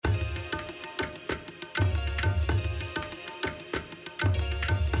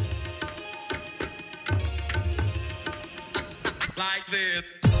like this.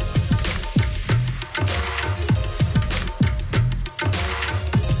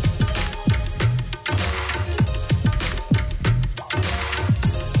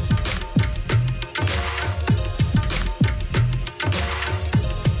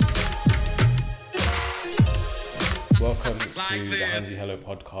 Welcome to the Hanji Hello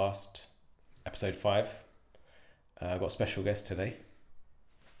podcast, episode 5. I've got a special guest today,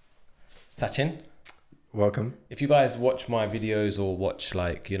 Sachin. Welcome. If you guys watch my videos or watch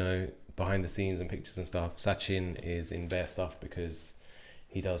behind the scenes and pictures and stuff, Sachin is in bare stuff because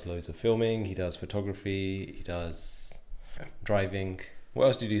he does loads of filming, he does photography, he does driving. What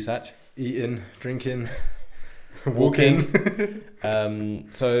else do you do, Sach? Eating, drinking, walking.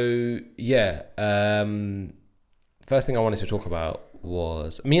 First thing I wanted to talk about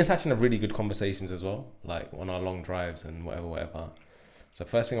was me and Sachin have really good conversations as well, like on our long drives and whatever. So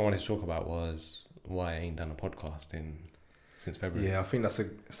first thing I wanted to talk about was why I ain't done a podcast since February. Yeah, I think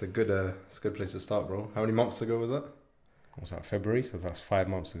it's a good place to start, bro. How many months ago was that? Was that February? So that's 5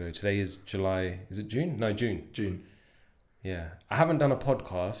 months ago. Today is July. Is it June? No, June. June. Yeah, I haven't done a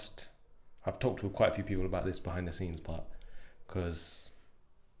podcast. I've talked to quite a few people about this behind the scenes part because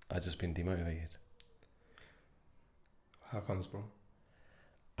I've just been demotivated. How comes, bro?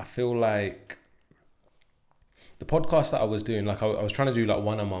 I feel like the podcast that I was doing, like I was trying to do like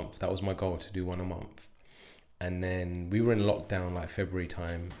one a month. That was my goal, to do one a month. And then we were in lockdown like February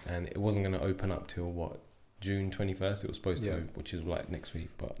time, and it wasn't going to open up till June 21st. It was supposed to, which is like next week,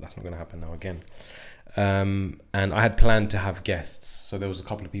 but that's not going to happen now again. And I had planned to have guests. So there was a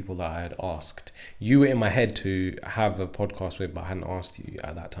couple of people that I had asked. You were in my head to have a podcast with, but I hadn't asked you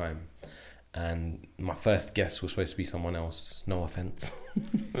at that time. And my first guest was supposed to be someone else. No offense.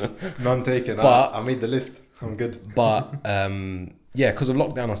 None taken. But I made the list. I'm good. But because of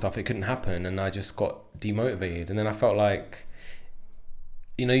lockdown and stuff, it couldn't happen, and I just got demotivated. And then I felt like,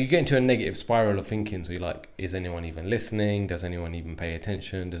 you get into a negative spiral of thinking. So you're like, is anyone even listening? Does anyone even pay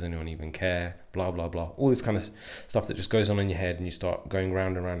attention? Does anyone even care? Blah, blah, blah. All this kind of stuff that just goes on in your head, and you start going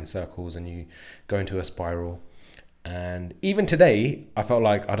round and round in circles, and you go into a spiral. And even today, I felt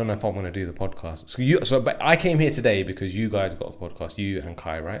like I don't know if I'm going to do the podcast. But I came here today because you guys got a podcast, you and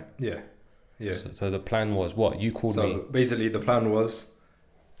Kai, right? Yeah. So the plan was what? You called me. So basically, the plan was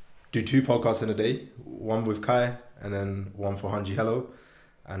do 2 podcasts in a day, one with Kai, and then one for Hanji Hello,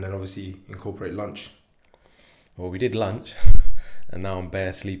 and then obviously incorporate lunch. Well, we did lunch, and now I'm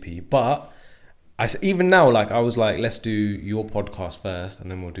bare sleepy. But even now, I was like, let's do your podcast first,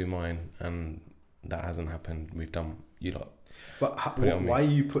 and then we'll do mine. And that hasn't happened. We've done But why are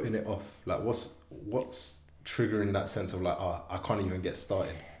you putting it off? Like, what's triggering that sense of I can't even get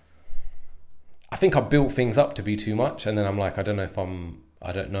started? I think I built things up to be too much, and then I'm like, I don't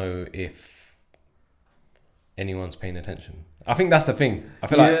know if anyone's paying attention. I think that's the thing. I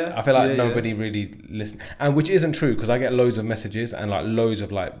feel like nobody really listens, and which isn't true because I get loads of messages and loads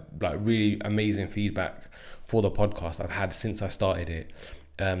of really amazing feedback for the podcast I've had since I started it.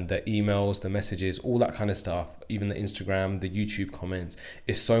 The emails, the messages, all that kind of stuff, even the Instagram, the YouTube comments,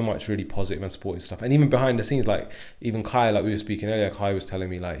 is so much really positive and supportive stuff. And even behind the scenes, even Kai, we were speaking earlier, Kai was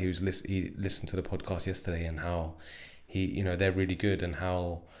telling me he listened to the podcast yesterday and how they're really good, and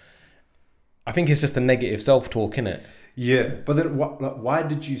how I think it's just a negative self-talk, innit? Yeah, but then why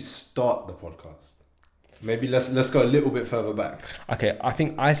did you start the podcast? Maybe let's go a little bit further back. Okay, I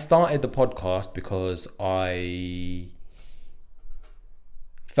think I started the podcast because I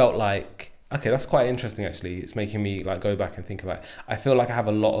felt like, okay, that's quite interesting actually. It's making me go back and think about it. I feel like I have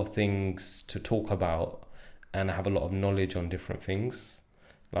a lot of things to talk about, and I have a lot of knowledge on different things.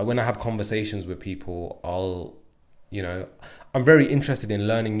 When I have conversations with people, I'm very interested in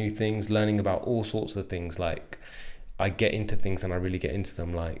learning new things, learning about all sorts of things. I get into things and I really get into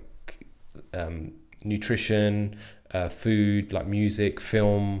them, nutrition, food, music,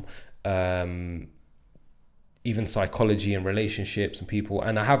 film, even psychology and relationships and people.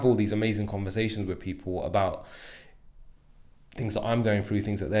 And I have all these amazing conversations with people about things that I'm going through,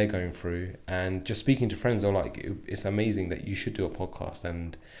 things that they're going through. And just speaking to friends, they're like, it's amazing that you should do a podcast.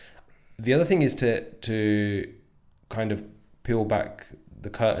 And the other thing is to kind of peel back the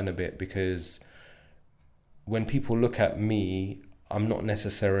curtain a bit, because when people look at me, I'm not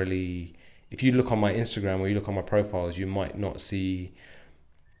necessarily, if you look on my Instagram or you look on my profiles, you might not see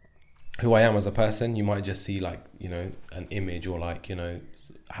who I am as a person. You might just see an image, or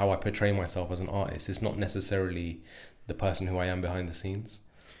how I portray myself as an artist. It's not necessarily the person who I am behind the scenes.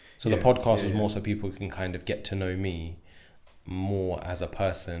 So the podcast was more so people can kind of get to know me more as a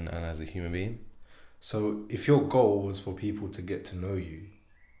person and as a human being. So if your goal was for people to get to know you,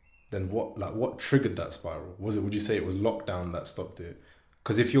 then what triggered that spiral? Would you say it was lockdown that stopped it?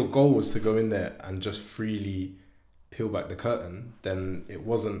 Because if your goal was to go in there and just freely peel back the curtain, then it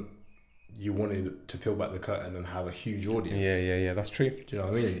wasn't you wanted to peel back the curtain and have a huge audience. Yeah, that's true. Do you know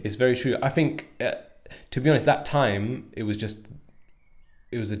what I mean? It's very true. I think, to be honest, that time, it was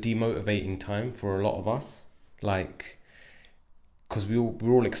a demotivating time for a lot of us. Like, because we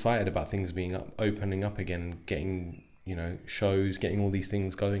were all excited about things opening up again, getting, shows, getting all these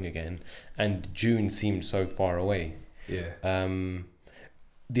things going again. And June seemed so far away. Yeah.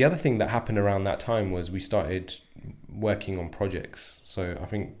 The other thing that happened around that time was we started working on projects. So I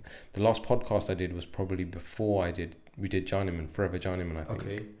think the last podcast I did was probably before we did Journeyman, Forever Journeyman, I think.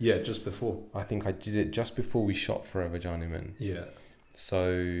 Okay. Yeah, just before. I think I did it just before we shot Forever Journeyman. Yeah.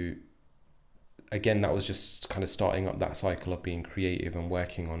 So again, that was just kind of starting up that cycle of being creative and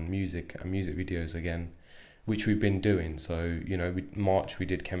working on music and music videos again, which we've been doing. So, March we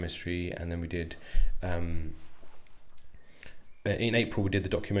did Chemistry, and then we did... in April, we did the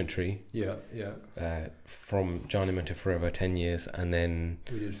documentary. Yeah. From Journeyman to Forever, 10 years. And then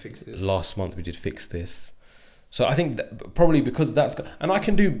we did Fix This. Last month, we did Fix This. So I think that probably because and I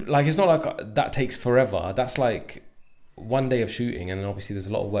can do, like, it's not like that takes forever. That's like one day of shooting. And then obviously there's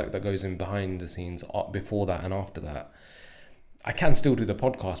a lot of work that goes in behind the scenes before that and after that. I can still do the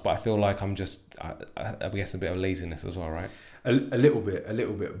podcast, but I feel like I'm just, I guess, a bit of laziness as well, right? A little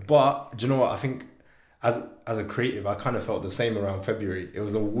bit. But do you know what? I think as a creative, I kind of felt the same around February. It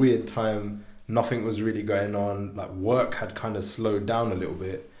was a weird time. Nothing was really going on. Like, work had kind of slowed down a little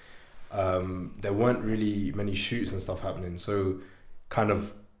bit. There weren't really many shoots and stuff happening. So kind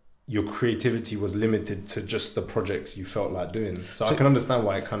of your creativity was limited to just the projects you felt like doing. So I can understand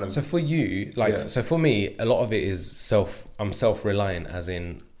why it kind of... So for you, So for me, a lot of it is I'm self-reliant, as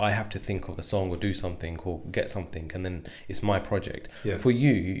in I have to think of a song or do something or get something, and then it's my project. Yeah. For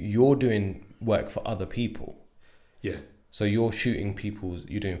you, you're doing work for other people. Yeah. So you're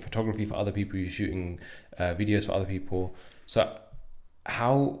doing photography for other people, you're shooting videos for other people. So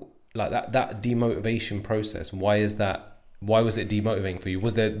how, like, that demotivation process, why was it demotivating for you?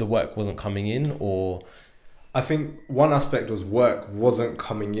 Was the work wasn't coming in, or? I think one aspect was work wasn't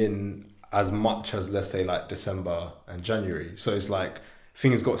coming in as much as, let's say, like December and January. So it's like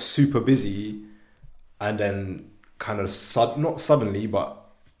things got super busy, and then kind of not suddenly, but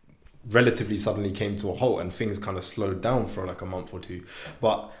relatively suddenly came to a halt, and things kind of slowed down for like a month or two.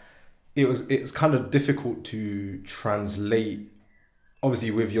 But it's kind of difficult to translate.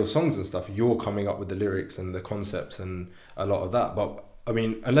 Obviously, with your songs and stuff, you're coming up with the lyrics and the concepts and a lot of that. But I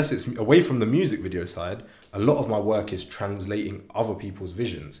mean, unless it's away from the music video side, a lot of my work is translating other people's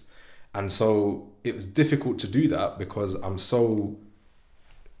visions. And so it was difficult to do that because I'm so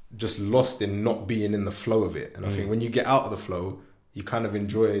just lost in not being in the flow of it. And I think when you get out of the flow, you kind of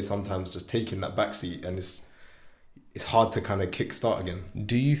enjoy sometimes just taking that backseat, and it's hard to kind of kickstart again.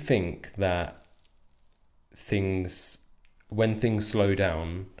 Do you think that when things slow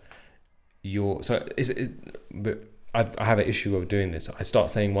down, but I have an issue of doing this. I start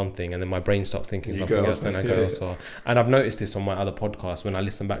saying one thing and then my brain starts thinking something else, then I go elsewhere. And I've noticed this on my other podcasts. When I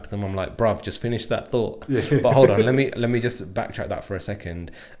listen back to them, I'm like, bruv, just finish that thought. Yeah. But hold on, let me just backtrack that for a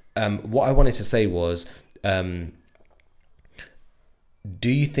second. What I wanted to say was,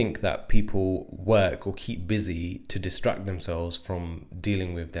 do you think that people work or keep busy to distract themselves from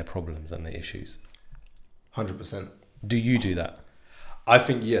dealing with their problems and their issues? 100%. Do you do that? I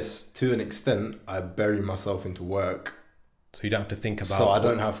think yes, to an extent. I bury myself into work, so you don't have to think about. So I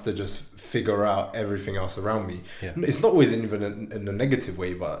don't have to just figure out everything else around me. Yeah. It's not always even in a negative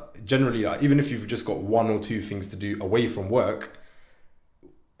way, but generally, like, even if you've just got one or two things to do away from work,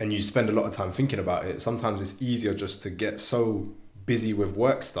 and you spend a lot of time thinking about it, sometimes it's easier just to get so busy with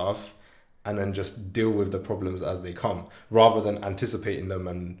work stuff and then just deal with the problems as they come, rather than anticipating them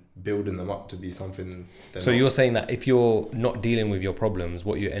and building them up to be something. So you're saying that if you're not dealing with your problems,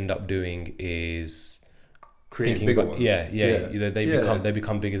 what you end up doing is creating bigger ones. They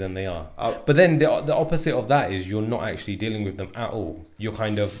become bigger than they are. But then the opposite of that is you're not actually dealing with them at all. You're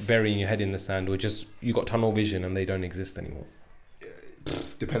kind of burying your head in the sand, or just you got tunnel vision and they don't exist anymore.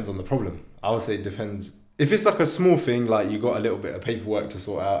 Depends on the problem. I would say it depends. If it's like a small thing, like you got a little bit of paperwork to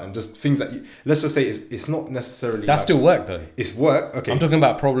sort out and just things that let's just say it's not necessarily... That's still work though. It's work, okay. I'm talking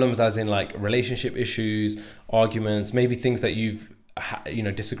about problems as in like relationship issues, arguments, maybe things that you've,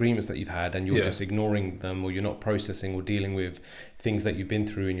 disagreements that you've had and you're just ignoring them, or you're not processing or dealing with things that you've been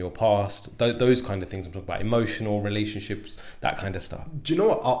through in your past. Those kind of things I'm talking about, emotional relationships, that kind of stuff. Do you know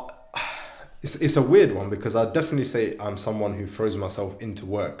what? It's a weird one because I'd definitely say I'm someone who throws myself into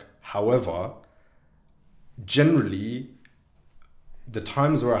work. However, generally, the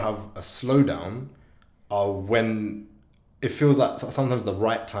times where I have a slowdown are when it feels like sometimes the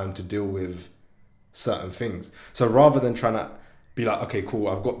right time to deal with certain things. So rather than trying to be like, okay, cool,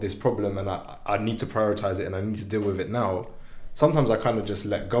 I've got this problem and I need to prioritize it and I need to deal with it now, sometimes I kind of just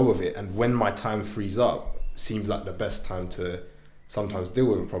let go of it. And when my time frees up, seems like the best time to sometimes deal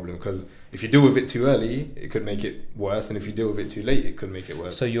with a problem, because if you deal with it too early, it could make it worse, and if you deal with it too late, it could make it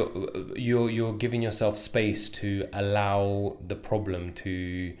worse. So you're giving yourself space to allow the problem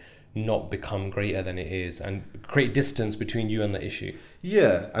to not become greater than it is and create distance between you and the issue.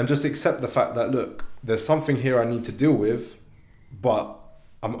 Yeah, and just accept the fact that, look, there's something here I need to deal with, but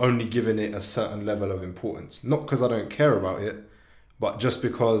I'm only giving it a certain level of importance. Not because I don't care about it, but just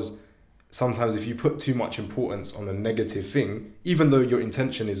because sometimes if you put too much importance on a negative thing, even though your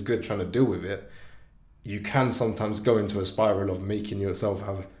intention is good trying to deal with it, you can sometimes go into a spiral of making yourself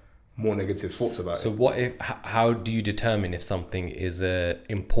have more negative thoughts about it. So how do you determine if something is a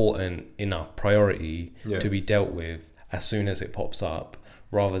important enough priority to be dealt with as soon as it pops up,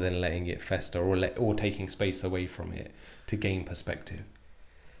 rather than letting it fester or taking space away from it to gain perspective?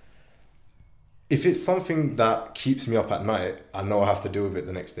 If it's something that keeps me up at night, I know I have to deal with it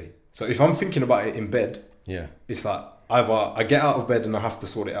the next day. So if I'm thinking about it in bed, it's like either I get out of bed and I have to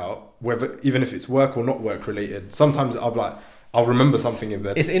sort it out, whether even if it's work or not work related. Sometimes I'll remember something in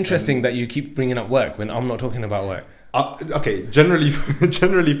bed. It's interesting that you keep bringing up work when I'm not talking about work. Okay, generally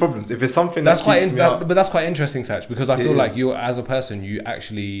problems. If it's something that's that keeps me up, but that's quite interesting, Satch, because I feel like you, as a person, you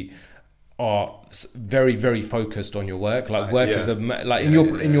actually are very, very focused on your work. Like work is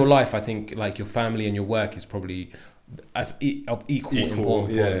in your life. I think like your family and your work is probably of equal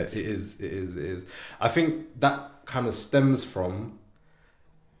importance. It is. I think that kind of stems from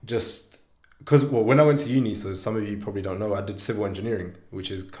just because, well, when I went to uni, so some of you probably don't know, I did civil engineering, which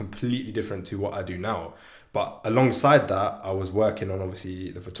is completely different to what I do now. But alongside that, I was working on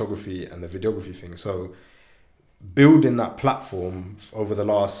obviously the photography and the videography thing. So building that platform over the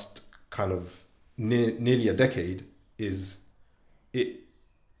last kind of nearly a decade it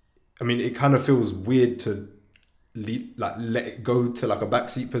kind of feels weird to let it go to like a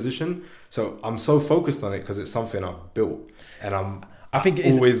backseat position. So I'm so focused on it because it's something I've built, and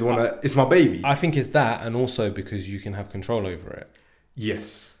it's my baby. I think it's that, and also because you can have control over it.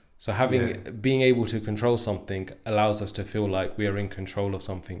 Yes. So being able to control something allows us to feel like we are in control of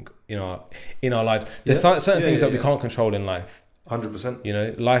something in our lives. There's certain things that we can't control in life. 100%. You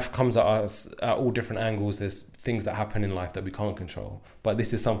know, life comes at us at all different angles. There's things that happen in life that we can't control, but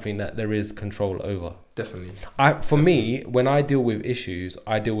this is something that there is control over. Definitely. For me, when I deal with issues,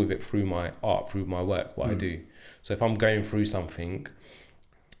 I deal with it through my art, through my work, what I do. So if I'm going through something,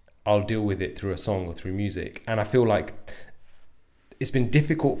 I'll deal with it through a song or through music. And I feel like it's been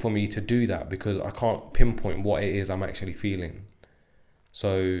difficult for me to do that because I can't pinpoint what it is I'm actually feeling.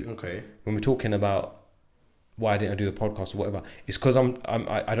 So when we're talking about why didn't I do the podcast or whatever, it's because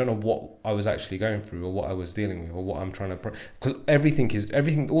I don't know what I was actually going through or what I was dealing with or what I'm trying to, because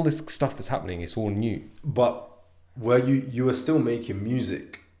everything, all this stuff that's happening, it's all new. But you were still making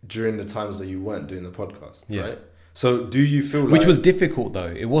music during the times that you weren't doing the podcast, right? So do you feel like, which was difficult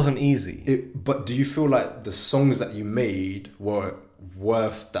though, it wasn't easy. But do you feel like the songs that you made were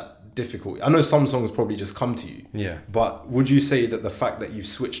worth that difficulty? I know some songs probably just come to you. Yeah. But would you say that the fact that you've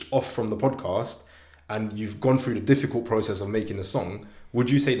switched off from the podcast and you've gone through the difficult process of making a song, would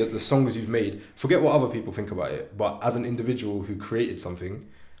you say that the songs you've made, forget what other people think about it, but as an individual who created something,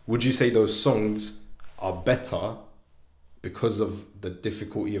 would you say those songs are better because of the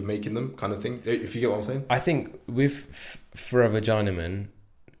difficulty of making them, kind of thing? If you get what I'm saying? I think with Forever Journeyman,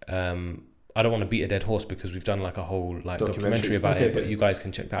 I don't want to beat a dead horse because we've done like a whole documentary about it, but you guys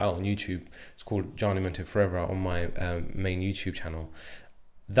can check that out on YouTube. It's called Journeyman to Forever on my main YouTube channel.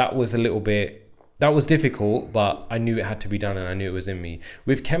 That was difficult, but I knew it had to be done and I knew it was in me.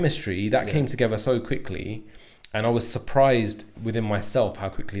 With Chemistry, that came together so quickly, and I was surprised within myself how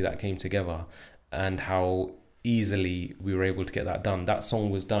quickly that came together and how easily we were able to get that done. That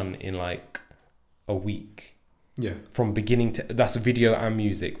song was done in like a week. Yeah. From beginning to, that's video and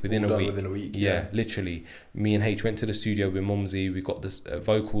music within a week. Within a week. Yeah, literally. Me and H went to the studio with Mumsy. We got the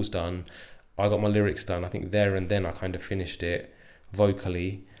vocals done. I got my lyrics done. I think there and then I kind of finished it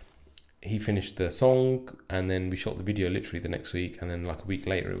vocally. He finished the song, and then we shot the video literally the next week, and then like a week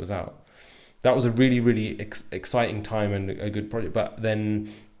later it was out. That was a really, really exciting time and a good project. But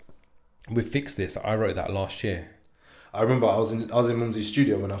then with Fix This, I wrote that last year. I remember I was in Mumsy's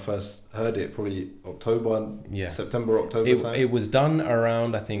studio when I first heard it, probably September, October time. It was done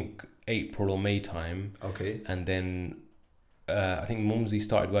around, I think, April or May time. Okay. And then I think Mumsy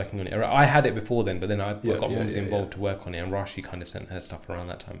started working on it. I had it before then, but then I got Mumsy involved to work on it, and Rashi kind of sent her stuff around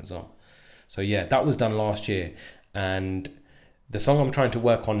that time as well. So yeah, that was done last year, and the song I'm trying to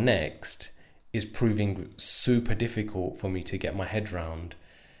work on next is proving super difficult for me to get my head round,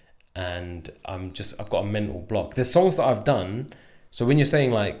 and I've got a mental block. There's songs that I've done, so when you're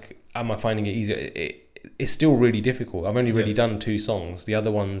saying like, am I finding it easier? It's still really difficult. I've only really done 2 songs. The other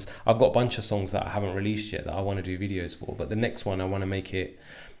ones, I've got a bunch of songs that I haven't released yet that I want to do videos for. But the next one, I want to make it,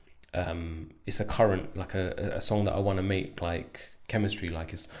 it's a current, like a song that I want to make like chemistry,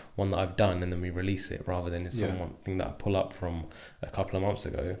 like it's one that I've done and then we release it rather than it's something that I pull up from a couple of months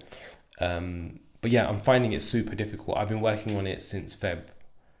ago. But yeah, I'm finding it super difficult. I've been working on it since Feb.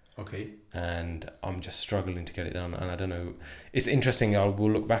 Okay. And I'm just struggling to get it done, and I don't know. It's interesting.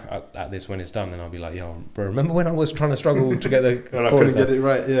 We'll look back at this when it's done, and I'll be like, "Yo, bro, remember when I was trying to struggle to get the and I couldn't get it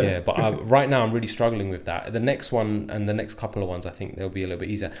right?" Yeah. Yeah, but right now I'm really struggling with that. The next one and the next couple of ones, I think they'll be a little bit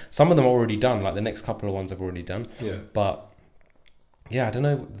easier. Some of them are already done. Like the next couple of ones I've already done. Yeah. But yeah, I don't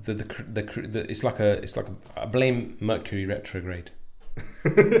know. The it's like I blame Mercury retrograde.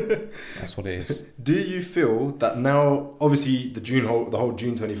 That's what it is. Do you feel that now, obviously the whole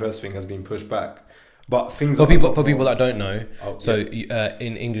June 21st thing has been pushed back, but things for people that don't know, yeah.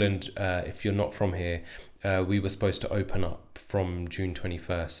 In England, if you're not from here, we were supposed to open up from June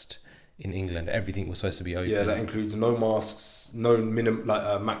 21st in England. Everything was supposed to be open. Yeah, that includes no masks, no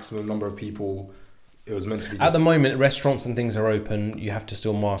maximum number of people. It was meant to be at the moment, restaurants and things are open. You have to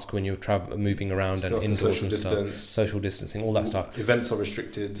still mask when you're moving around, still and indoors and distance. stuff. Social distancing, all that stuff. Events are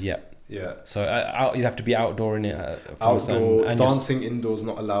restricted. Yeah. Yeah. So you have to be outdoor in it. Outdoor, and dancing indoors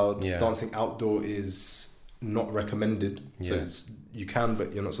not allowed. Yeah. Dancing outdoor is not recommended. Yeah. So you can,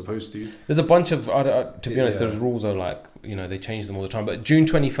 but you're not supposed to. There's a bunch of, to be honest, those rules are like, they change them all the time. But June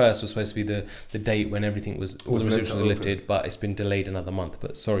 21st was supposed to be the date when everything all the restrictions were lifted, but it's been delayed another month.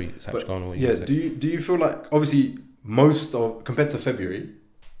 But sorry, Satch, go on. What you say. Do you feel like, obviously, compared to February,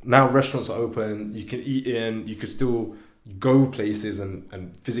 now restaurants are open, you can eat in, you can still go places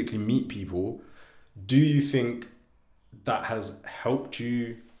and physically meet people. Do you think that has helped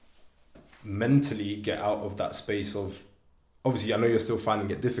you mentally get out of that space of, obviously I know you're still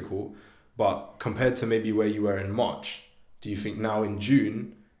finding it difficult, but compared to maybe where you were in March, do you think now in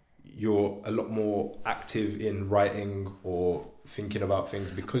June you're a lot more active in writing or thinking about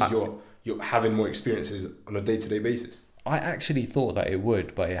things because you're having more experiences on a day-to-day basis? I actually thought that it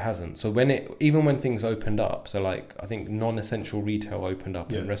would, but it hasn't. So even when things opened up, so like I think non-essential retail opened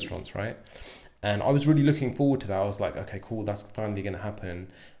up in restaurants, right? And I was really looking forward to that. I was like, okay, cool, that's finally going to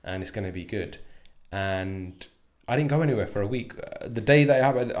happen and it's going to be good. And I didn't go anywhere for a week. The day that it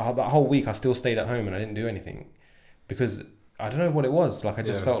happened, that whole week, I still stayed at home and I didn't do anything because I don't know what it was. Like I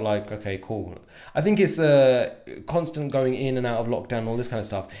just felt like, okay, cool. I think it's a constant going in and out of lockdown, all this kind of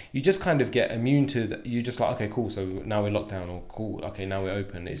stuff. You just kind of get immune to that. You're just like, okay, cool. So now we're locked down, or cool. Okay, now we're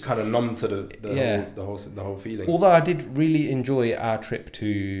open. It's kind of numb to the whole feeling. Although I did really enjoy our trip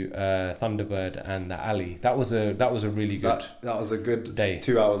to Thunderbird and the alley. That was a really good. That was a good day.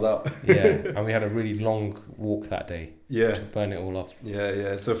 2 hours out. Yeah, and we had a really long walk that day. Yeah, to burn it all off.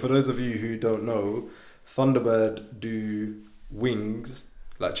 Yeah. So for those of you who don't know, Thunderbird do wings,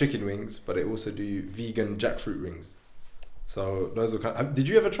 like chicken wings, but they also do vegan jackfruit rings. So those are did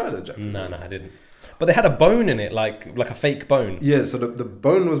you ever try the jackfruit wings? No, I didn't. But they had a bone in it, like a fake bone. Yeah, so the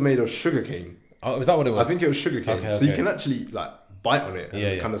bone was made of sugarcane. Oh, is that what it was? I think it was sugarcane. Okay. So you can actually like bite on it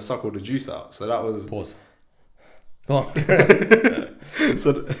and kind of suck all the juice out. So that was... Pause. Go on.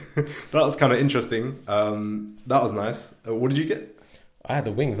 So that was kind of interesting. That was nice. What did you get? I had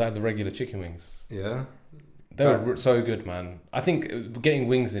the wings. I had the regular chicken wings. Yeah. They were so good, man. I think getting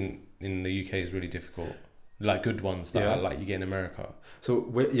wings in the UK is really difficult. Like good ones that like you get in America. So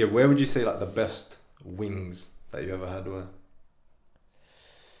where would you say like the best wings that you ever had were?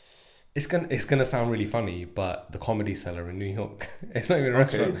 It's gonna sound really funny, but the Comedy Cellar in New York. It's not even a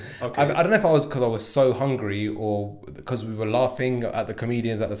restaurant. Okay. I don't know if I was because I was so hungry or because we were laughing at the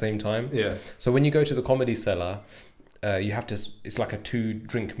comedians at the same time. Yeah. So when you go to the Comedy Cellar, you have to. It's like a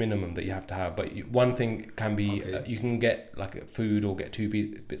 2-drink minimum that you have to have. But one thing can be you can get like a food or get 2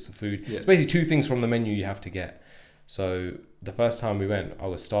 bits of food. Yeah. It's basically 2 things from the menu you have to get. So the first time we went, I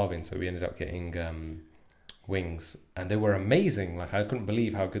was starving, so we ended up getting wings, and they were amazing. Like I couldn't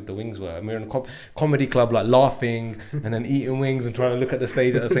believe how good the wings were. And we were in a comedy club, like laughing and then eating wings and trying to look at the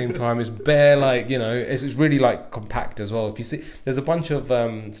stage at the same time. It's bare, like, it's really like compact as well. If you see, there's a bunch of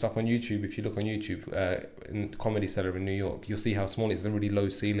stuff on YouTube. If you look on YouTube, in Comedy Cellar in New York, you'll see how small it is. A really low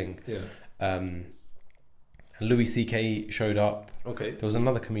ceiling. Yeah. Louis CK showed up. Okay. There was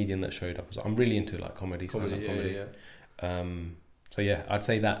another comedian that showed up. I'm really into like comedy. Yeah. So yeah, I'd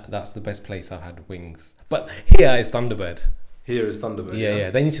say that's the best place I've had wings. But here is Thunderbird. Here is Thunderbird.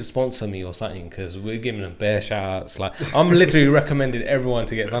 Yeah. They need to sponsor me or something because we're giving them bare shout outs. Like I'm literally recommending everyone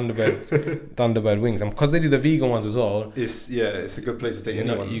to get Thunderbird wings, and because they do the vegan ones as well. It's a good place to take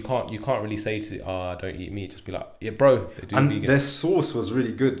anyone. You can't really say to don't eat meat. Just be like, yeah, bro. They do vegan. Their sauce was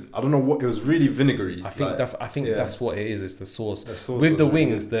really good. I don't know what it was. Really vinegary. I think that's what it is. It's the sauce. With the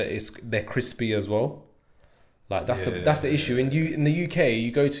wings, they're crispy as well. Like that's the issue. In the UK,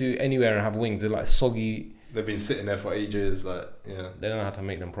 you go to anywhere and have wings, they're like soggy. They've been sitting there for ages. They don't know how to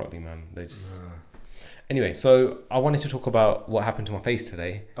make them properly, man. They just. Anyway, so I wanted to talk about what happened to my face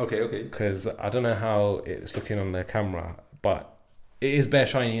today. Okay. Because I don't know how it's looking on the camera, but it is bare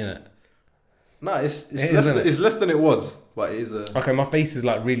shiny, isn't it? No, it's less than it was, but it is a. Okay, my face is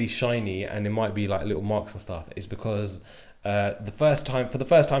like really shiny, and it might be like little marks and stuff. It's because for the first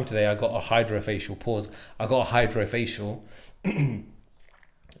time today, I got a hydrofacial. I got a hydrofacial,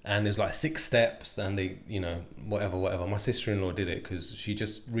 and there's like 6 steps, and they, whatever. My sister-in-law did it because she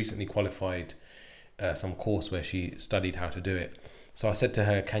just recently qualified some course where she studied how to do it. So I said to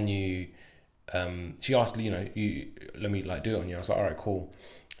her, "Can you?" She asked, let me like do it on you. I was like, "All right, cool."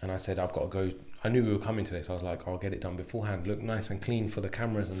 And I said, "I've got to go." I knew we were coming today, so I was like, "I'll get it done beforehand. Look nice and clean for the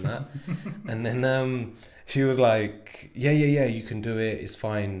cameras and that." And then she was like, "Yeah, you can do it. It's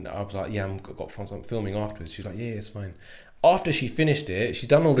fine." I was like, "Yeah, I've got some filming afterwards." She's like, "Yeah, it's fine." After she finished it, she'd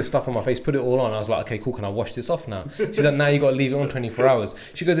done all this stuff on my face, put it all on. I was like, "Okay, cool. Can I wash this off now?" She said, "Now you got to leave it on 24 hours."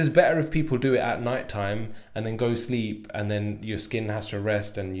 She goes, "It's better if people do it at night time and then go sleep, and then your skin has to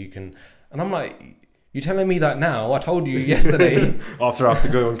rest and you can." And I'm like, "You're telling me that now? I told you yesterday." After I have to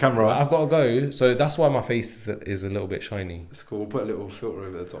go on camera. I've got to go. So that's why my face is a little bit shiny. It's cool. We'll put a little filter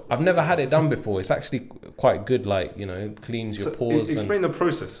over the top. I've never had it done before. It's actually quite good. Like, cleans your pores. Explain the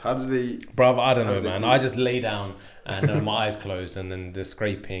process. How do they... Bruv, I don't know, man. I just lay down and my eyes closed, and then they're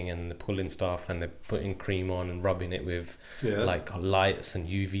scraping and they're pulling stuff and they're putting cream on and rubbing it with like lights and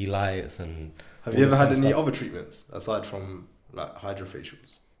UV lights. And have you ever had any other treatments aside from like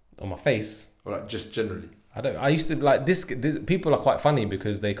hydrofacials? On my face? Or like just generally? I used to like this. People are quite funny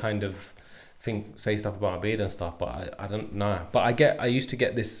because they kind of say stuff about my beard and stuff, but I don't know. But I used to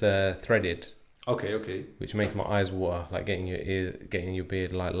get this threaded. Okay. Which makes my eyes water, like getting your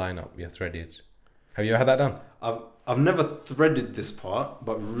beard like line up. You're threaded. Have you ever had that done? I've never threaded this part,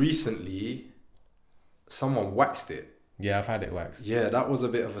 but recently someone waxed it. Yeah, I've had it waxed. Yeah, that was a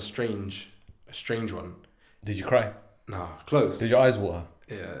bit of a strange one. Did you cry? Nah, close. Did your eyes water?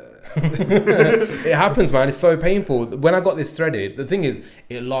 Yeah. It happens, man. It's so painful. When I got this threaded, the thing is,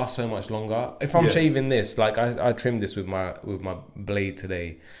 it lasts so much longer. If I'm shaving this, like I trimmed this with my blade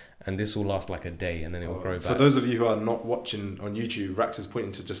today, and this will last like a day, and then it will grow back. For those of you who are not watching on YouTube, Rax is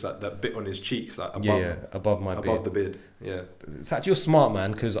pointing to just that bit on his cheeks, like above the beard. Yeah, it's actually, you're smart,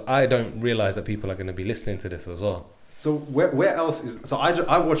 man, because I don't realize that people are going to be listening to this as well. So where else is... So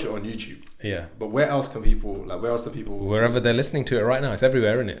I watch it on YouTube. Yeah. But where else do people... Wherever they're listening to it right now. It's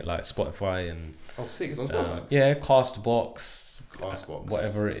everywhere, isn't it? Like Spotify and... Oh, sick. It's on Spotify. Yeah, Castbox.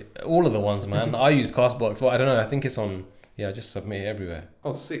 Whatever. All of the ones, man. I use Castbox. Well, I don't know. I think it's on... Yeah, I just submit it everywhere.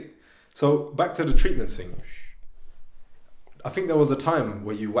 Oh, sick. So back to the treatments thing. I think there was a time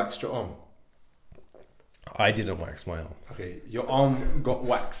where you waxed your arm. I didn't wax my arm. Okay. Your arm got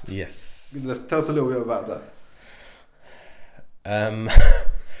waxed. Yes. Tell us a little bit about that.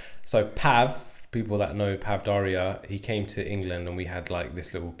 So Pav, people that know Pav Daria, he came to England and we had like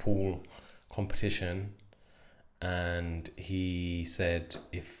this little pool competition, and he said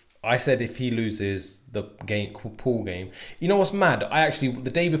if he loses the pool game, you know what's mad? I actually,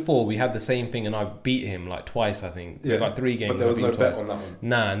 the day before we had the same thing and I beat him like twice, I think. Yeah. Like 3 games. But there was no bet on that one.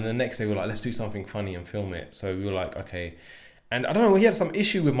 Nah, and the next day we were like, let's do something funny and film it. So we were like, okay. And I don't know, he had some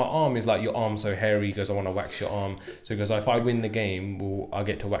issue with my arm. He's like, your arm's so hairy. He goes, I want to wax your arm. So he goes, if I win the game, I'll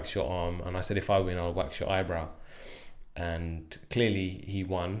get to wax your arm. And I said, if I win, I'll wax your eyebrow. And clearly he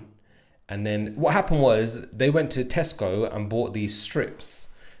won. And then what happened was they went to Tesco and bought these strips,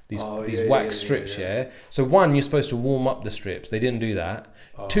 these wax strips. So 1, you're supposed to warm up the strips. They didn't do that.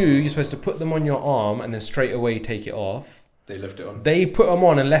 2, you're supposed to put them on your arm and then straight away take it off. They left it on. They put them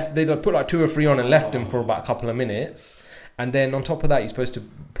on and left. They put like 2 or 3 on and left them for about a couple of minutes. And then on top of that, you're supposed to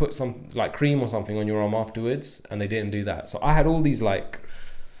put some like cream or something on your arm afterwards, and they didn't do that. So I had all these like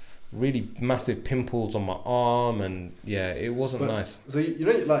really massive pimples on my arm, and it wasn't nice. So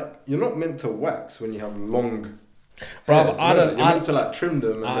like you're not meant to wax when you have long. Bro, you're meant to like trim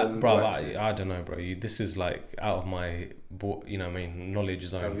them and then wax it. I don't know, bro. This is like out of my knowledge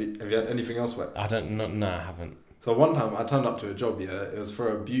zone. Have you had anything else waxed? No, I haven't. So one time I turned up to a job. It was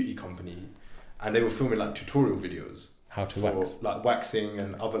for a beauty company, and they were filming like tutorial videos. How to for wax. like waxing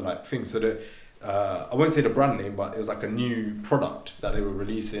and other like things. So the I won't say the brand name, but it was like a new product that they were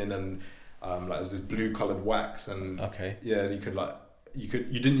releasing, and like there's this blue colored wax, and Okay. yeah, you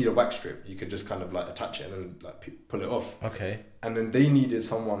didn't need a wax strip. You could just kind of like attach it and then like pull it off. Okay. And then they needed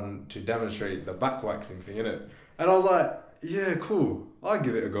someone to demonstrate the back waxing thing, innit? And I was like, yeah, cool. I'll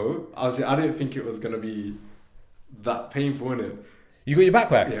give it a go. I didn't think it was gonna be that painful, innit? You got your back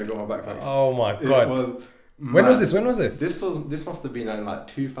waxed? Yeah, I got my back waxed. Oh my god. It was when was mad. this? This must have been in like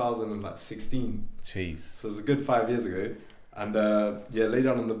 2016. Jeez. So it was a good 5 years ago. And yeah, lay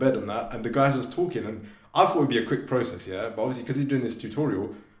down on the bed and that, and the guy's just talking, and I thought it'd be a quick process, yeah. But obviously, because he's doing this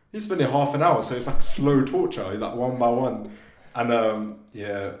tutorial, he's spending half an hour, so it's like slow torture. He's like one by one, and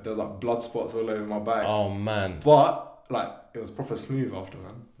yeah, there was like blood spots all over my back. Oh man. But like, it was proper smooth after,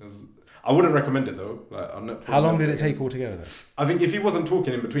 man. I wouldn't recommend it though. Like, How long did it take altogether then? I think if he wasn't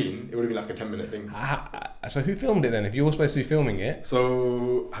talking in between, it would have been like a 10-minute thing. So who filmed it then? If you were supposed to be filming it?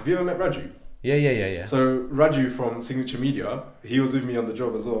 So have you ever met Raju? Yeah. So Raju from Signature Media, he was with me on the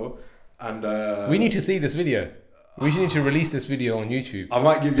job as well, and We need to see this video. We need to release this video on YouTube. I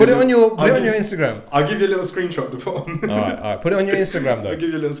might give you Put it on your Instagram. I'll give you a little screenshot to put on. All right. Put it on your Instagram I'll though. give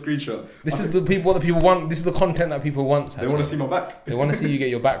you a little screenshot. This is what the people want. This is the content that people want. They want to see my back. They want to see you get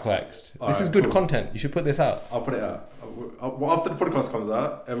your back waxed. This is Alright, good cool. content. You should put this out. I'll put it out. Well, after the podcast comes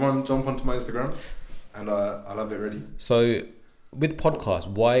out, everyone jump onto my Instagram, and I'll have it ready. So, with podcast,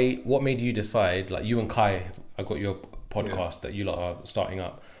 what made you decide? Like you and Kai, I got your podcast that you lot are starting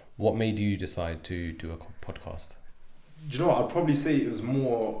up. What made you decide to do a podcast? Do you know what? I'd probably say it was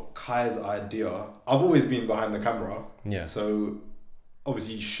more Kai's idea. I've always been behind the camera. Yeah. So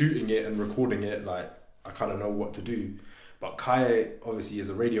obviously shooting it and recording it, like I kind of know what to do. But Kai obviously is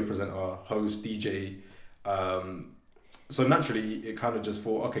a radio presenter, host, DJ. So naturally it kind of just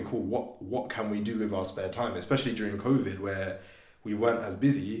thought, okay, cool. What can we do with our spare time? Especially during COVID where we weren't as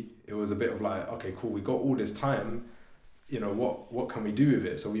busy. It was a bit of like, okay, cool. We got all this time. You know, what can we do with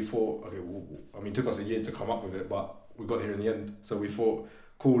it? So we thought, okay, well, I mean, it took us a year to come up with it, but we got here in the end. So we thought,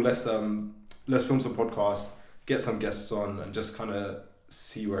 cool, let's film some podcasts, get some guests on, and just kind of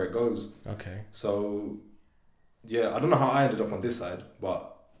see where it goes. Okay. So yeah, I don't know how I ended up on this side,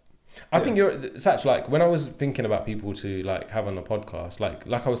 but I think you're such like when I was thinking about people to like have on a podcast, like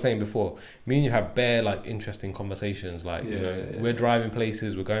I was saying before, me and you have bare like interesting conversations. Like we're driving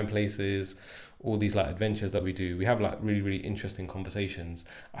places, we're going places, all these like adventures that we do. We have like really really interesting conversations.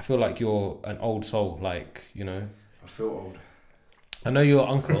 I feel like you're an old soul, like I feel old. I know you're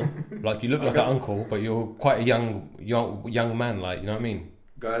uncle, like you look like an uncle, but you're quite a young man, like you know what I mean.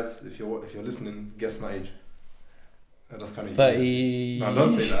 Guys, if you're listening, guess my age. That's kind of 30. No, don't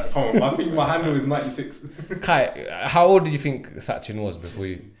say that. Come on, I think my handle is 96. Kai, how old did you think Sachin was before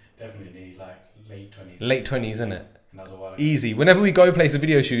you? Definitely like late 20s. Late 20s, isn't it? And that was a while ago. Easy. Whenever we go place a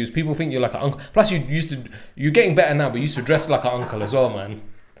video shoots, people think you're like an uncle. Plus, you're getting better now, but you used to dress like an uncle as well, man.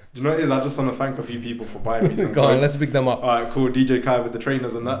 Do you know what it is? I just want to thank a few people for buying me some Go on, clothes. let's big them up. Alright, cool. DJ Kai with the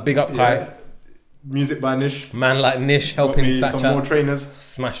trainers and that. Big up Kai. Yeah. Music by Nish. Man like Nish Got helping me some more Satcha. trainers.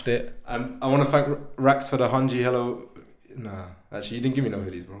 Smashed it. And I want to thank Rax for the Hanji Hello. Nah, actually, you didn't give me no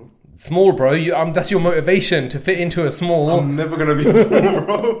hoodies, bro. Small, bro. That's your motivation to fit into a small. I'm never going to be a small,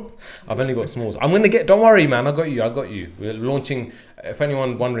 bro. I've only got smalls. I'm going to get... Don't worry, man. I got you. We're launching... If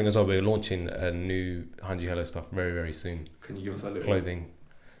anyone wondering as well, we're launching a new Hanji Hello stuff very, very soon. Can you give us a little... Clothing.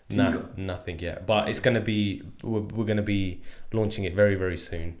 teaser? Nah, nothing yet. But it's going to be... We're going to be launching it very, very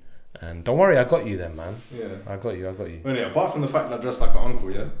soon. And don't worry, I got you then, man. Yeah. I got you. Anyway, apart from the fact that I dress like an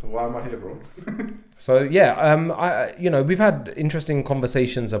uncle, yeah? Why am I here, bro? So yeah, we've had interesting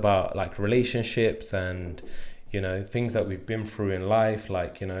conversations about like relationships and things that we've been through in life,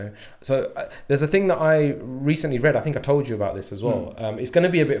 So there's a thing that I recently read. I think I told you about this as well. It's going to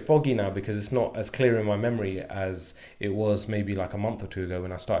be a bit foggy now because it's not as clear in my memory as it was maybe like a month or two ago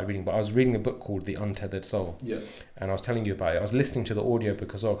when I started reading. But I was reading a book called The Untethered Soul. Yeah. And I was telling you about it. I was listening to the audio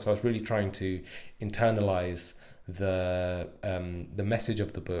book as well because I was really trying to internalize the message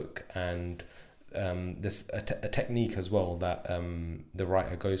of the book and this a technique as well that the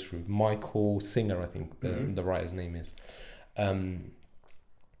writer goes through. Michael Singer, I think the writer's name is.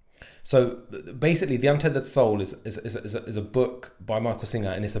 So basically, The Untethered Soul is a book by Michael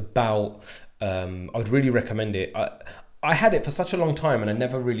Singer, and it's about. I would really recommend it. I had it for such a long time and I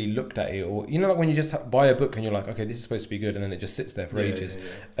never really looked at it, or like when you just buy a book and you're like, okay, this is supposed to be good, and then it just sits there for ages.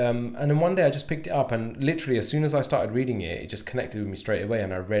 Yeah. And then one day I just picked it up, and literally as soon as I started reading it, it just connected with me straight away,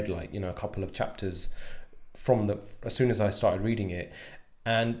 and I read a couple of chapters as soon as I started reading it.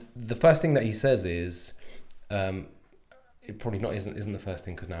 And the first thing that he says is, it probably isn't the first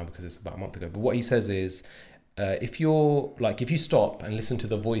thing because it's about a month ago, but what he says is, if you stop and listen to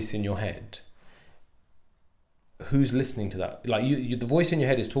the voice in your head, who's listening to that? Like the voice in your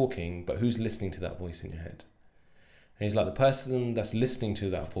head is talking, but who's listening to that voice in your head? And he's like, the person that's listening to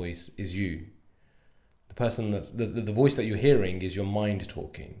that voice is you. The person that's the voice that you're hearing is your mind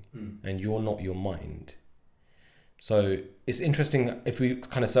talking, and you're not your mind. So it's interesting if we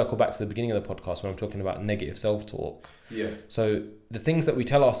kind of circle back to the beginning of the podcast when I'm talking about negative self-talk. Yeah. So the things that we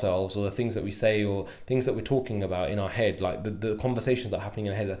tell ourselves, or the things that we say, or things that we're talking about in our head, like the conversations that are happening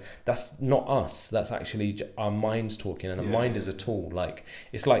in our head, that's not us. That's actually our minds talking, and a mind is a tool. Like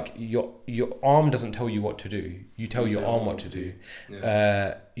it's like your arm doesn't tell you what to do. You tell your arm what to do.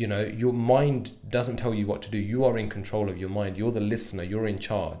 Yeah. Your mind doesn't tell you what to do. You are in control of your mind. You're the listener. You're in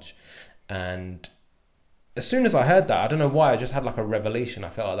charge. And as soon as I heard that, I don't know why, I just had like a revelation. I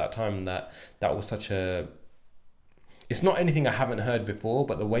felt at that time that was such a... It's not anything I haven't heard before,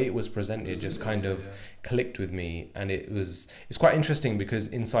 but the way it was presented just kind of clicked with me. And it's quite interesting because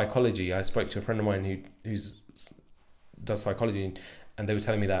in psychology, I spoke to a friend of mine who does psychology, and they were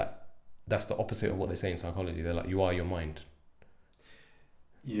telling me that that's the opposite of what they say in psychology. They're like, you are your mind.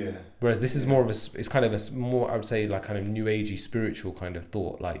 Yeah. Whereas this is more of it's kind of a more, I would say, like kind of new agey spiritual kind of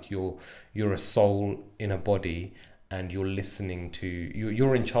thought. Like you're a soul in a body, and you're listening to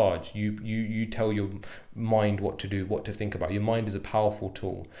you're in charge. You tell your mind what to do, what to think about. Your mind is a powerful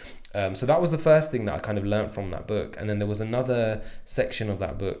tool. So that was the first thing that I kind of learned from that book. And then there was another section of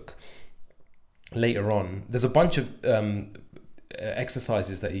that book later on. There's a bunch of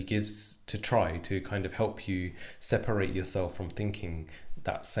exercises that he gives to try to kind of help you separate yourself from thinking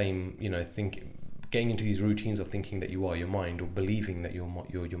that same, getting into these routines of thinking that you are your mind, or believing that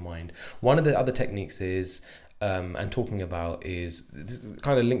you're your mind. One of the other techniques is, and talking about is, this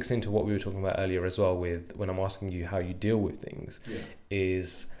kind of links into what we were talking about earlier as well, with when I'm asking you how you deal with things,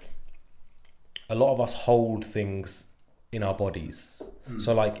 is a lot of us hold things in our bodies.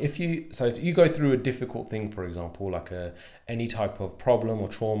 So like if you go through a difficult thing, for example, like any type of problem or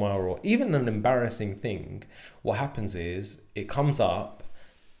trauma, or even an embarrassing thing, what happens is it comes up,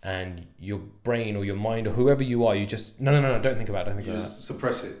 and your brain or your mind or whoever you are, you just no, don't think about it, You just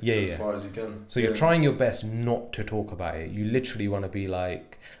suppress it as far as you can. So you're trying your best not to talk about it. You literally want to be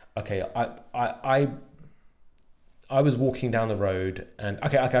like, okay, I was walking down the road, and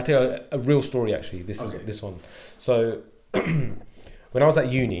okay, I'll tell you a real story actually. This is this one. So when I was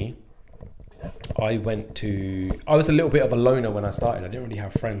at uni, I was a little bit of a loner when I started. I didn't really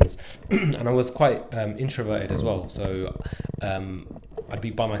have friends, and I was quite introverted as well. So I'd be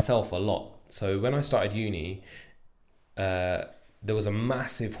by myself a lot. So when I started uni, there was a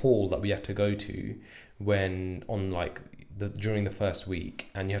massive hall that we had to go to during the first week,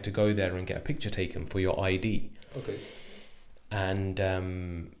 and you had to go there and get a picture taken for your ID. Okay. And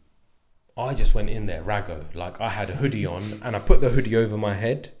I just went in there raggo. Like I had a hoodie on, and I put the hoodie over my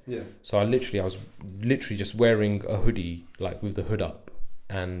head. Yeah. So I was literally just wearing a hoodie, like with the hood up,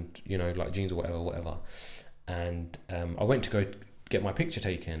 and like jeans or whatever. And I went to go get my picture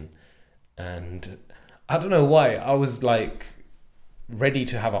taken, and I don't know why I was like ready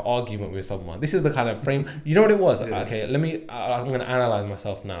to have an argument with someone. This is the kind of frame. You know what it was? Yeah. Okay, I'm going to analyze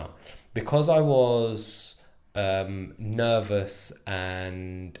myself now, because I was nervous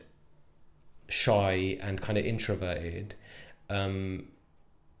and shy and kind of introverted.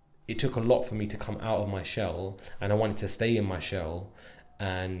 It took a lot for me to come out of my shell, and I wanted to stay in my shell.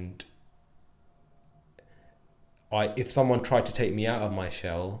 And if someone tried to take me out of my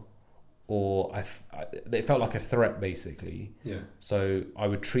shell, or it felt like a threat basically. Yeah. So I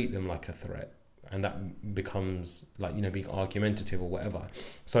would treat them like a threat, and that becomes like being argumentative or whatever.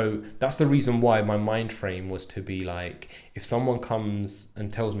 So that's the reason why my mind frame was to be like, if someone comes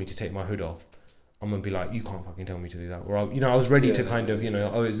and tells me to take my hood off, I'm gonna be like, you can't fucking tell me to do that. Or I was ready to kind of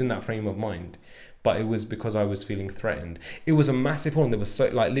I was in that frame of mind, but it was because I was feeling threatened. It was a massive hall, and there was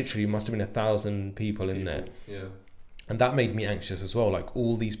literally must have been 1,000 people in there. Yeah. And that made me anxious as well. Like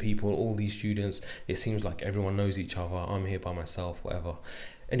all these people, all these students, it seems like everyone knows each other. I'm here by myself, whatever.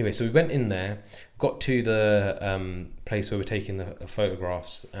 Anyway, so we went in there, got to the place where we're taking the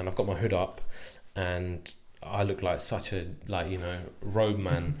photographs, and I've got my hood up, and I look like such a robe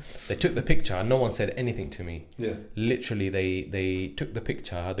man. They took the picture, and no one said anything to me. Yeah. Literally, they took the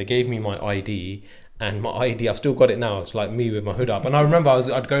picture. They gave me my ID. And my ID, I've still got it now. It's like me with my hood up. And I remember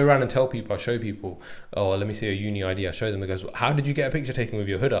I'd go around and tell people, I show people, oh, let me see a uni ID. I show them. It goes, how did you get a picture taken with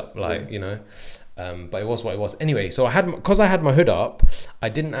your hood up? But it was what it was. Anyway, so because I had my hood up, I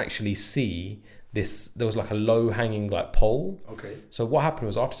didn't actually see this. There was like a low hanging like pole. Okay. So what happened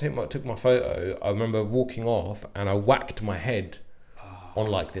was, after I took my photo, I remember walking off, and I whacked my head on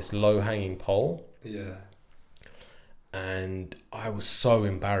like this low hanging pole. Yeah. and I was so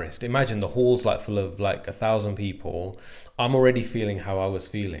embarrassed. Imagine the hall's like full of like 1,000 people. I'm already feeling how I was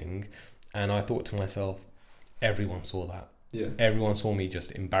feeling, and I thought to myself, everyone saw that. Yeah. Everyone saw me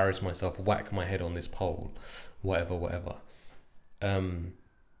just embarrass myself, whack my head on this pole, whatever.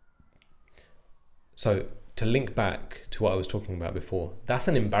 So to link back to what I was talking about before, that's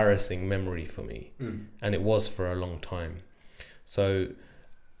an embarrassing memory for me, and it was for a long time. So,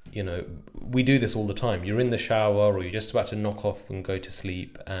 you know, we do this all the time. You're in the shower or you're just about to knock off and go to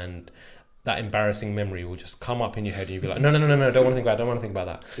sleep, and that embarrassing memory will just come up in your head, and you'll be like, no, don't want to think about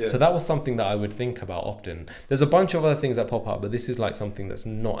that. Yeah. So that was something that I would think about often. There's a bunch of other things that pop up, but this is like something that's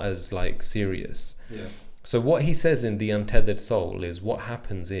not as like serious. Yeah. So what he says in The Untethered Soul is what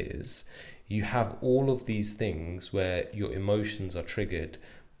happens is you have all of these things where your emotions are triggered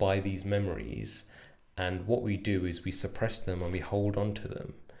by these memories, and what we do is we suppress them and we hold on to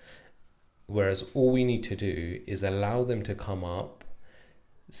them. Whereas all we need to do is allow them to come up,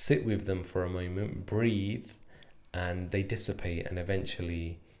 sit with them for a moment, breathe, and they dissipate, and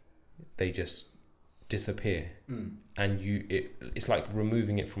eventually they just disappear. And it's like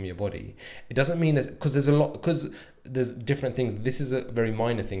removing it from your body. It doesn't mean that, because there's different things. This is a very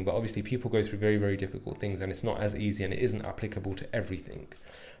minor thing, but obviously people go through very, very difficult things, and it's not as easy, and it isn't applicable to everything.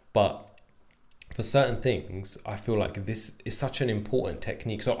 But for certain things, I feel like this is such an important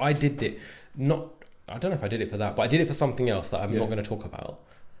technique. So I did it, I don't know if I did it for that, but I did it for something else that I'm not going to talk about.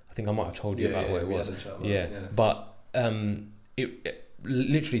 I think I might have told you about what it was. But it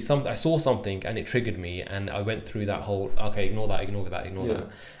literally, I saw something and it triggered me, and I went through that whole, okay, ignore that.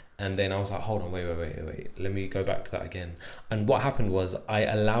 And then I was like, hold on, wait. Let me go back to that again. And what happened was I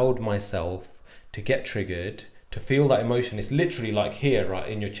allowed myself to get triggered, to feel that emotion. It's literally like here, right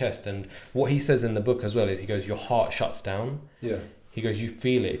in your chest. And what he says in the book as well is, he goes, your heart shuts down. Yeah. He goes, you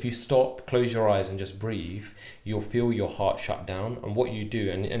feel it. If you stop, close your eyes and just breathe, you'll feel your heart shut down. And what you do,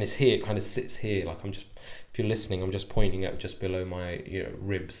 and it's here, it kind of sits here, like if you're listening, I'm just pointing at just below my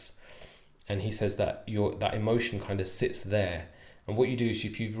ribs. And he says that that emotion kind of sits there. And what you do is,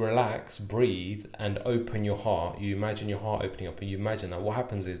 if you relax, breathe, and open your heart, you imagine your heart opening up, and you imagine that what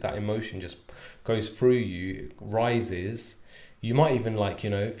happens is that emotion just goes through you, rises. You might even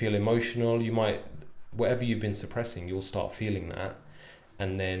feel emotional. You might, whatever you've been suppressing, you'll start feeling that.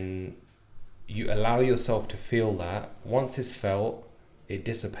 And then you allow yourself to feel that. Once it's felt, it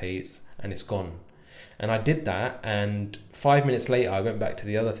dissipates and it's gone. And I did that, and 5 minutes later, I went back to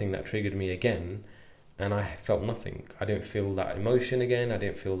the other thing that triggered me again, and I felt nothing. I didn't feel that emotion again. I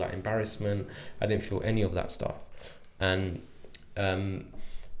didn't feel that embarrassment. I didn't feel any of that stuff. And I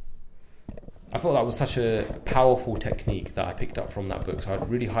thought that was such a powerful technique that I picked up from that book. So I'd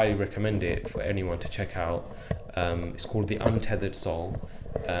really highly recommend it for anyone to check out. It's called The Untethered Soul.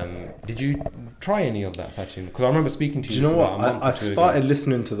 Did you try any of that, Sachin? Because I remember speaking to you. Do you know what? I started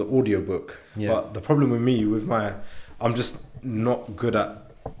listening to the audiobook, but the problem with me, I'm just not good at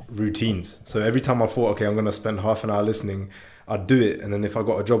routines. So every time I thought, okay, I'm going to spend half an hour listening, I'd do it. And then if I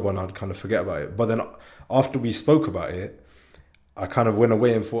got a job on, I'd kind of forget about it. But then after we spoke about it, I kind of went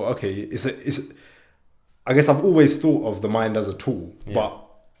away and thought, okay, I guess I've always thought of the mind as a tool, but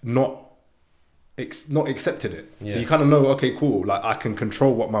not accepted it. So you kind of know, okay, cool, like I can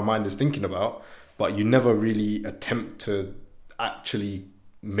control what my mind is thinking about, but you never really attempt to actually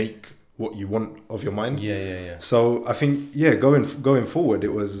make what you want of your mind. So I think going forward,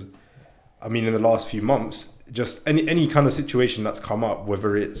 it was, I mean, in the last few months, just any kind of situation that's come up,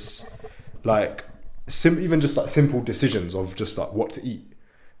 whether it's like even just like simple decisions of just like what to eat,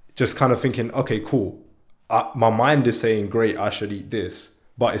 just kind of thinking, okay, cool, my mind is saying, great, I should eat this,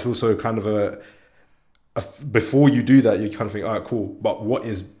 but it's also kind of before you do that, you kind of think, all right, cool, but what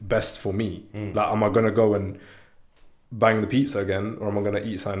is best for me? Like, am I going to go and bang the pizza again, or am I going to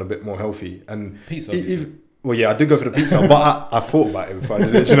eat something a bit more healthy? And pizza, I did go for the pizza, but I thought about it before I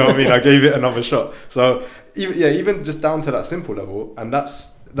did it. Do you know what I mean? I gave it another shot. So even just down to that simple level, and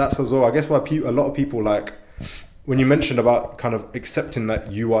that's as well, I guess, why a lot of people, like when you mentioned about kind of accepting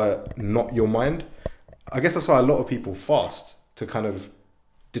that you are not your mind, I guess that's why a lot of people fast, to kind of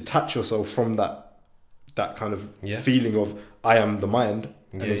detach yourself from that kind of feeling of I am the mind,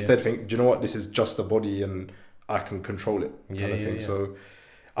 and instead think, do you know what, this is just the body and I can control it kind of thing. So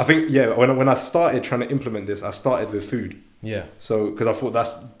I think when I started trying to implement this, I started with food. So because I thought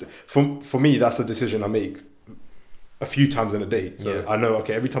that's for me, that's a decision I make a few times in a day. So I know,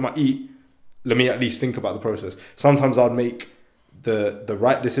 okay, every time I eat, let me at least think about the process. Sometimes I'd make the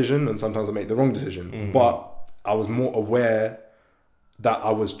right decision, and sometimes I make the wrong decision. But I was more aware that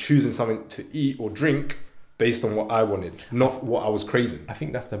I was choosing something to eat or drink based on what I wanted, not what I was craving. I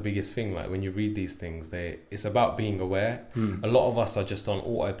think that's the biggest thing. Like when you read these things, it's about being aware. Mm. A lot of us are just on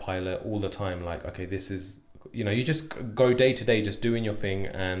autopilot all the time. Like, okay, this is, you just go day to day, just doing your thing,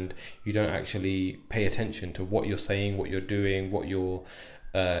 and you don't actually pay attention to what you're saying, what you're doing, what you're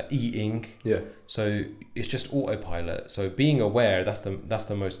eating. Yeah. So it's just autopilot. So being aware, that's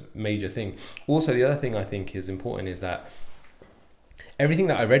the most major thing. Also, the other thing I think is important is that everything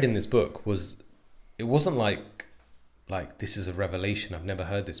that I read in this book it wasn't like this is a revelation. I've never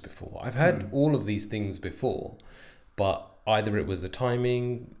heard this before. I've heard all of these things before, but either it was the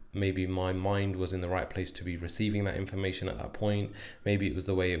timing, maybe my mind was in the right place to be receiving that information at that point, maybe it was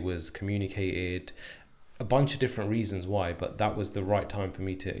the way it was communicated, a bunch of different reasons why, but that was the right time for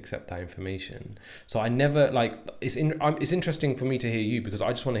me to accept that information. So I never it's interesting for me to hear you, because I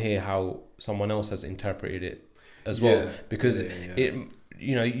just want to hear how someone else has interpreted it as well, because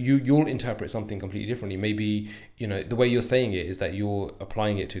you'll interpret something completely differently. Maybe the way you're saying it is that you're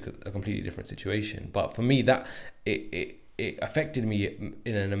applying it to a completely different situation, but for me that it affected me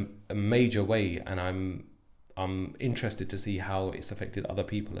in a major way, and I'm interested to see how it's affected other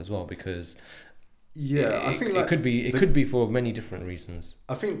people as well, because I think it could be for many different reasons.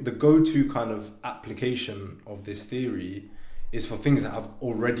 I think the go-to kind of application of this theory is for things that have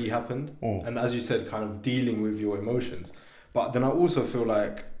already happened, and as you said, kind of dealing with your emotions. But then I also feel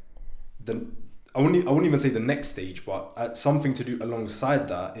like I wouldn't even say the next stage, but something to do alongside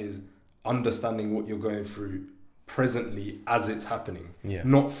that is understanding what you're going through presently as it's happening,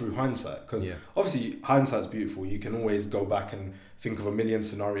 not through hindsight. Because obviously hindsight's beautiful. You can always go back and think of a million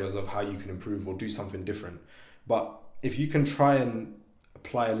scenarios of how you can improve or do something different. But if you can try and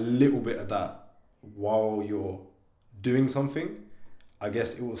apply a little bit of that while you're doing something, I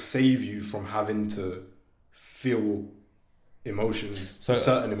guess it will save you from having to feel emotions,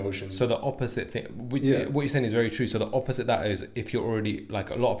 certain emotions. So the opposite thing, what you're saying is very true. So the opposite that is, if you're already, like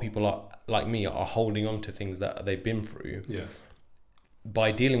a lot of people are like me, are holding on to things that they've been through. Yeah.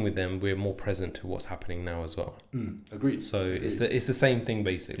 By dealing with them, we're more present to what's happening now as well. Agreed. So it's the same thing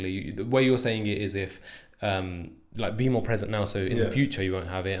basically. The way you're saying it is if be more present now, so in the future you won't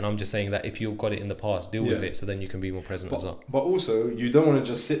have it. And I'm just saying that if you've got it in the past, deal with it, so then you can be more present as well. But also, you don't want to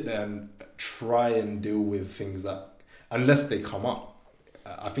just sit there and try and deal with things that, unless they come up.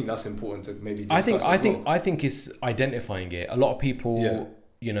 I think that's important to maybe discuss I think it's identifying it. A lot of people,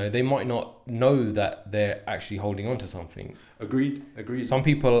 they might not know that they're actually holding on to something. Agreed. Some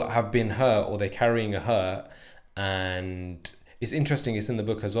people have been hurt, or they're carrying a hurt, and it's interesting, it's in the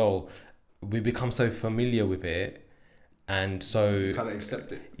book as well. We become so familiar with it, and so you kind of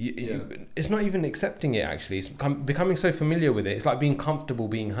accept it. It's not even accepting it, actually. It's becoming so familiar with it. It's like being comfortable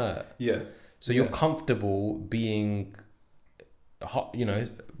being hurt. So you're comfortable being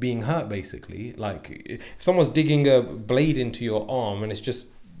being hurt, basically. Like if someone's digging a blade into your arm and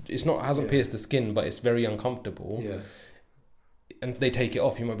hasn't pierced the skin, but it's very uncomfortable, and they take it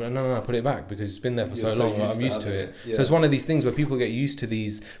off, you might be like, no, put it back, because it's been there for so long, I'm used to it. So it's one of these things where people get used to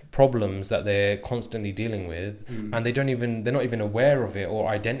these problems that they're constantly dealing with, and they're not even aware of it or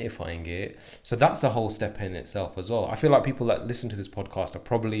identifying it. So that's a whole step in itself as well. I feel like people that listen to this podcast are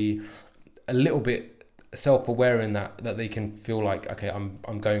probably a little bit self-aware in that they can feel like, okay,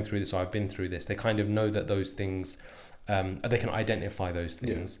 I'm going through this, or I've been through this. They kind of know that those things, they can identify those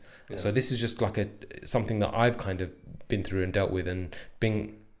things. So this is just like something that I've kind of been through and dealt with, and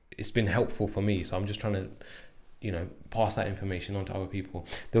it's been helpful for me. So I'm just trying to pass that information on to other people.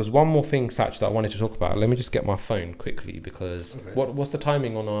 There was one more thing, Sach, that I wanted to talk about. Let me just get my phone quickly, because what's the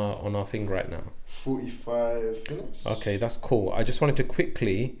timing on our thing right now? 45 minutes. Okay, that's cool. I just wanted to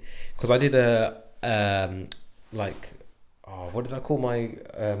quickly, because I did what did I call my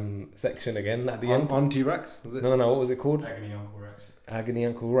section again at the end? Auntie Rex? Was it? No, what was it called? Agony Uncle Rex. Agony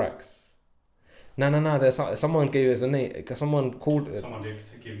Uncle Rex. No. There's someone gave us a name. Someone called it. Someone did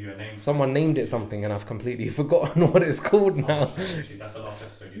give you a name. Someone named it something, and I've completely forgotten what it's called now. Actually, that's the last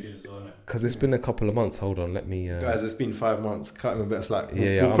episode you did as well, isn't it? Because it's been a couple of months. Hold on, let me. Guys, it's been 5 months. Cut him a bit of slack.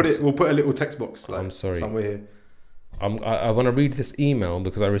 We'll put a little text box. I'm sorry. Somewhere here. I want to read this email,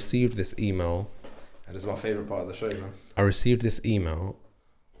 because I received this email. That is my favourite part of the show, man. I received this email.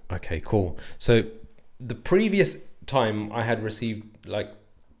 Okay, cool. So the previous time I had received,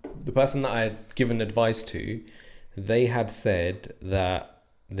 the person that I had given advice to, they had said that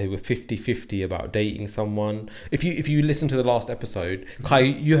they were 50-50 about dating someone. If you listen to the last episode, Kai,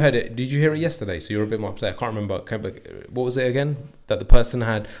 you heard it. Did you hear it yesterday? So you're a bit more upset. I can't remember. What was it again? That the person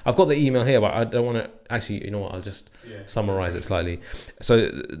had... I've got the email here, but I don't want to... Actually, you know what? I'll just summarize it slightly.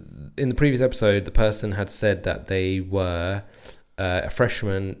 So in the previous episode, the person had said that they were a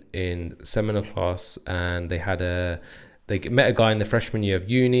freshman in seminar class, and they met a guy in the freshman year of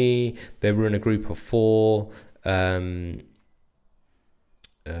uni. They were in a group of 4. Hold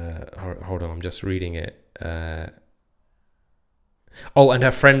on, I'm just reading it. And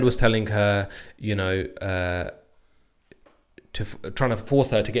her friend was telling her, trying to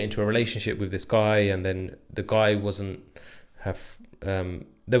force her to get into a relationship with this guy, and then the guy wasn't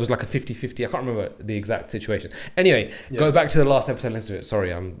there was like a 50-50. I can't remember the exact situation. Anyway, Go back to the last episode. Let's do it.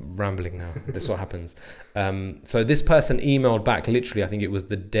 Sorry, I'm rambling now. This is what happens. So this person emailed back, literally, I think it was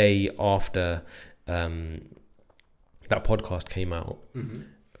the day after that podcast came out,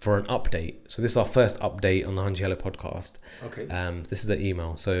 for an update. So this is our first update on the Hanji Hello podcast. Okay. This is the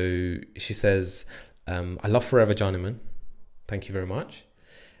email. So she says, I love Forever Johnnyman. Thank you very much.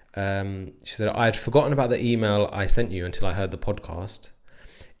 She said, I had forgotten about the email I sent you until I heard the podcast.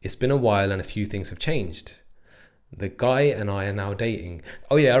 It's been a while and a few things have changed. The guy and I are now dating.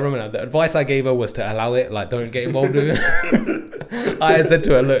 Oh yeah, I remember that. The advice I gave her was to allow it, like don't get involved with it. I had said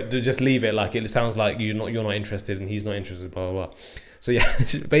to her, look, just leave it. Like it sounds like you're not interested and he's not interested, blah, blah, blah. So yeah,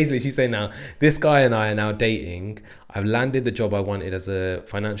 basically she's saying now, this guy and I are now dating. I've landed the job I wanted as a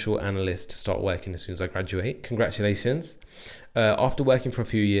financial analyst to start working as soon as I graduate. Congratulations. After working for a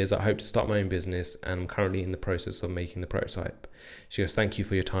few years, I hope to start my own business, and I'm currently in the process of making the prototype. She goes, thank you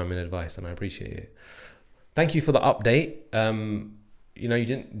for your time and advice, and I appreciate it. Thank you for the update. You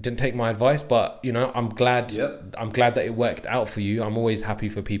didn't take my advice, but I'm glad. Yep. I'm glad that it worked out for you. I'm always happy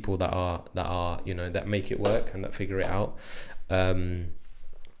for people that make it work and that figure it out.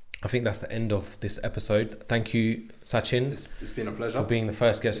 I think that's the end of this episode. Thank you, Sachin. It's been a pleasure for being the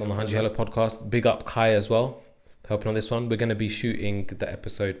first guest on the Hanji Hello podcast. Big up Kai as well, helping on this one. We're going to be shooting the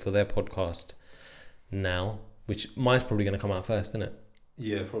episode for their podcast now, which mine's probably going to come out first, isn't it?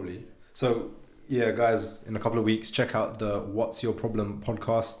 Yeah, probably. So yeah, guys, in a couple of weeks, check out the What's Your Problem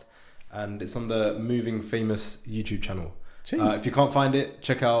podcast, and it's on the Moving Famous YouTube channel. If you can't find it,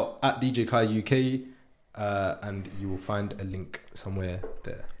 check out at DJ Kai UK, and you will find a link somewhere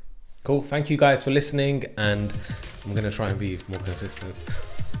there. Cool. Thank you guys for listening, and I'm going to try and be more consistent.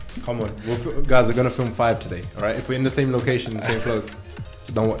 Come on. Guys, we're going to film 5 today, all right? If we're in the same location, the same clothes,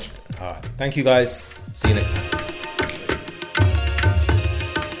 don't watch. All right. Thank you guys. See you next time.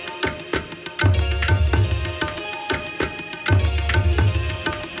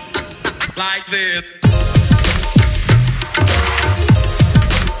 Like this.